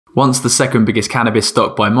Once the second biggest cannabis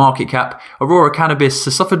stock by market cap, Aurora Cannabis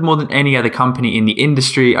has suffered more than any other company in the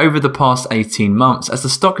industry over the past 18 months as the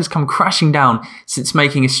stock has come crashing down since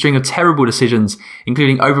making a string of terrible decisions,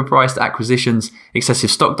 including overpriced acquisitions,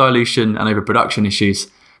 excessive stock dilution and overproduction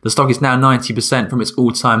issues. The stock is now 90% from its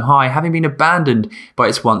all-time high, having been abandoned by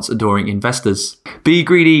its once adoring investors. Be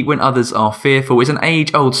greedy when others are fearful is an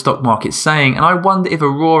age-old stock market saying, and I wonder if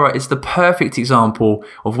Aurora is the perfect example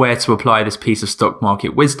of where to apply this piece of stock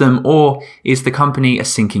market wisdom, or is the company a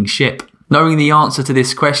sinking ship? Knowing the answer to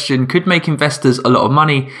this question could make investors a lot of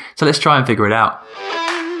money, so let's try and figure it out.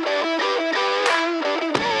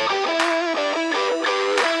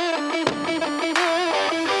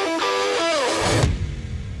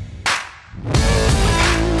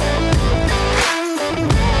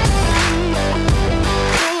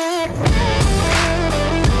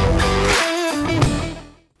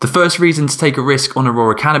 The first reason to take a risk on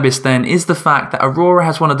Aurora Cannabis then is the fact that Aurora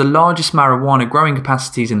has one of the largest marijuana growing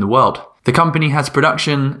capacities in the world. The company has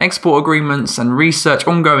production, export agreements and research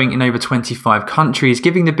ongoing in over 25 countries,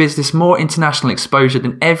 giving the business more international exposure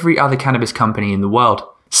than every other cannabis company in the world.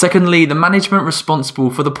 Secondly, the management responsible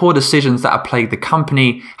for the poor decisions that have plagued the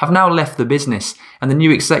company have now left the business, and the new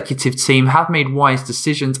executive team have made wise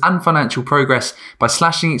decisions and financial progress by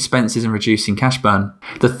slashing expenses and reducing cash burn.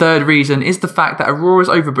 The third reason is the fact that Aurora's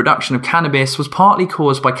overproduction of cannabis was partly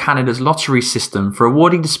caused by Canada's lottery system for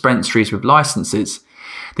awarding dispensaries with licenses.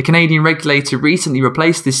 The Canadian regulator recently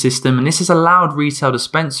replaced this system, and this has allowed retail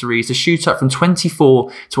dispensaries to shoot up from 24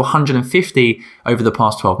 to 150 over the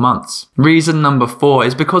past 12 months. Reason number 4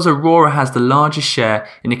 is because Aurora has the largest share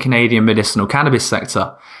in the Canadian medicinal cannabis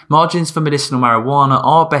sector. Margins for medicinal marijuana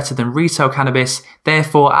are better than retail cannabis,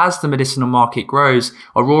 therefore as the medicinal market grows,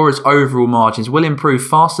 Aurora's overall margins will improve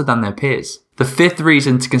faster than their peers. The fifth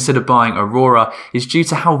reason to consider buying Aurora is due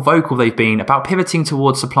to how vocal they've been about pivoting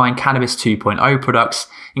towards supplying Cannabis 2.0 products,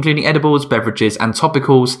 including edibles, beverages and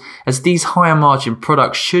topicals, as these higher margin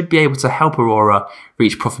products should be able to help Aurora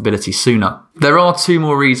reach profitability sooner. There are 2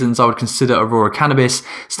 more reasons I would consider Aurora Cannabis,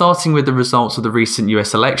 starting with the results of the recent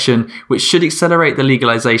US election, which should accelerate the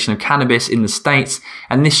legalization of cannabis in the States,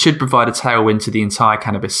 and this should provide a tailwind to the entire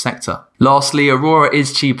cannabis sector. Lastly, Aurora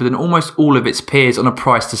is cheaper than almost all of its peers on a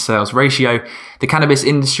price to sales ratio. The cannabis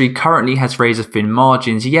industry currently has razor-thin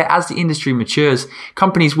margins, yet as the industry matures,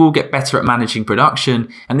 companies will get better at managing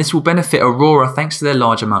production, and this will benefit Aurora thanks to their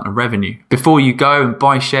large amount of revenue. Before you go and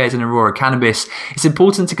buy shares in Aurora Cannabis, it's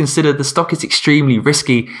important to consider the stock is extremely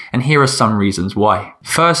risky, and here are some reasons why.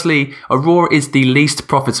 Firstly, Aurora is the least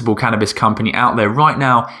profitable cannabis company out there right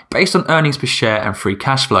now based on earnings per share and free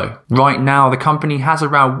cash flow. Right now, the company has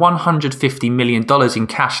around $150 million in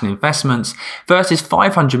cash and investments versus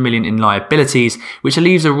 $500 million in liabilities, which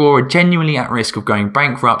leaves Aurora genuinely at risk of going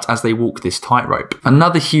bankrupt as they walk this tightrope.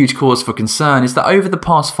 Another huge cause for concern is that over the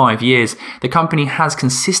past 5 years, the company has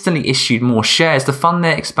consistently issued more shares to fund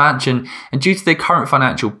their expansion, and due to their current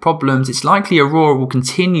financial problems, it's likely Aurora will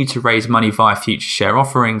continue to raise money via future share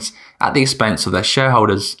offerings at the expense of their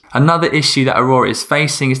shareholders. Another issue that Aurora is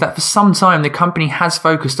facing is that for some time the company has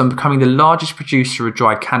focused on becoming the largest producer of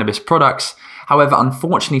dried cannabis products. However,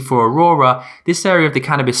 unfortunately for Aurora, this area of the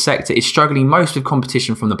cannabis sector is struggling most with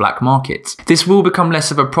competition from the black market. This will become less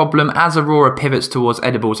of a problem as Aurora pivots towards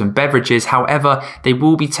edibles and beverages. However, they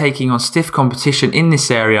will be taking on stiff competition in this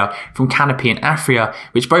area from Canopy and Aphria,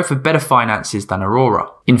 which both have better finances than Aurora.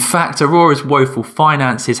 In fact, Aurora's woeful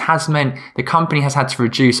finances has meant the company has had to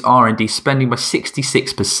reduce R&D spending by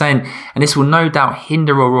 66%, and this will no doubt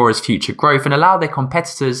hinder Aurora's future growth and allow their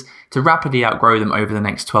competitors to rapidly outgrow them over the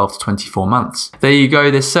next 12 to 24 months. There you go,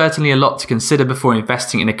 there's certainly a lot to consider before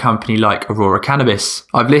investing in a company like Aurora Cannabis.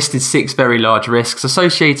 I've listed 6 very large risks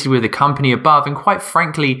associated with the company above, and quite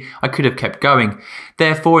frankly, I could have kept going.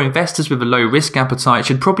 Therefore, investors with a low risk appetite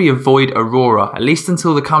should probably avoid Aurora, at least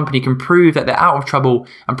until the company can prove that they're out of trouble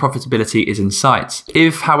and profitability is in sight.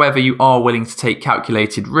 If, however, you are willing to take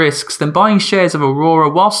calculated risks, then buying shares of Aurora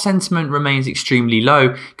while sentiment remains extremely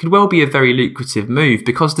low could well be a very lucrative move,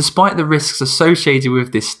 because despite the risks associated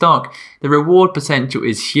with this stock, the reward potential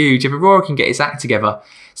is huge if Aurora can get its act together,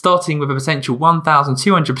 starting with a potential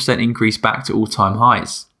 1,200% increase back to all-time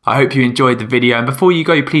highs. I hope you enjoyed the video, and before you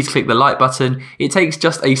go, please click the like button. It takes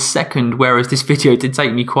just a second, whereas this video did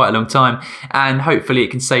take me quite a long time, and hopefully it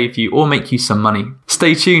can save you or make you some money.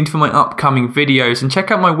 Stay tuned for my upcoming videos and check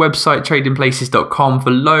out my website tradingplaces.com for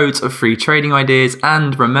loads of free trading ideas,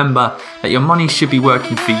 and remember that your money should be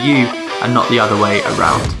working for you and not the other way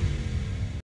around.